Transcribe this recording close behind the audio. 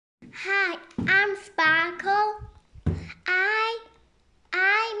Hi, I'm Sparkle.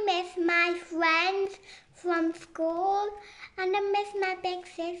 I miss my friends from school, and I miss my big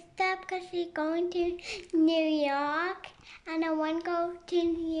sister because she's going to New York, and I want to go to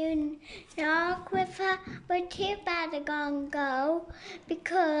New York with her, but too bad I can't go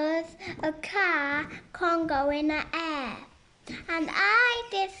because a car can't go in the air. And I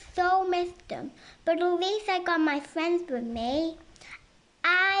just so miss them, but at least I got my friends with me.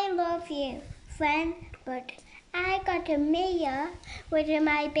 I love you, friend, but I got a Mia with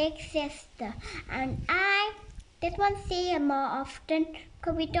my big sister, and I just want to see her more often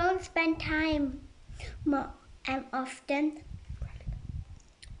because we don't spend time more often.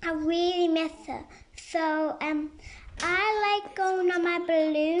 I really miss her. So I like going on my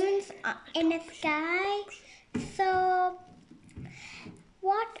balloons in the sky. So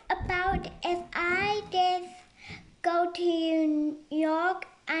what about if I just go to New York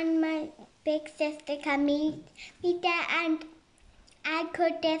and my big sister can meet me there, and I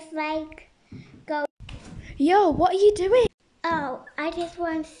could just go. Yo, what are you doing? Oh, I just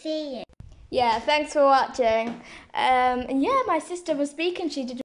want to see it. Yeah, thanks for watching. And yeah, my sister was speaking. She did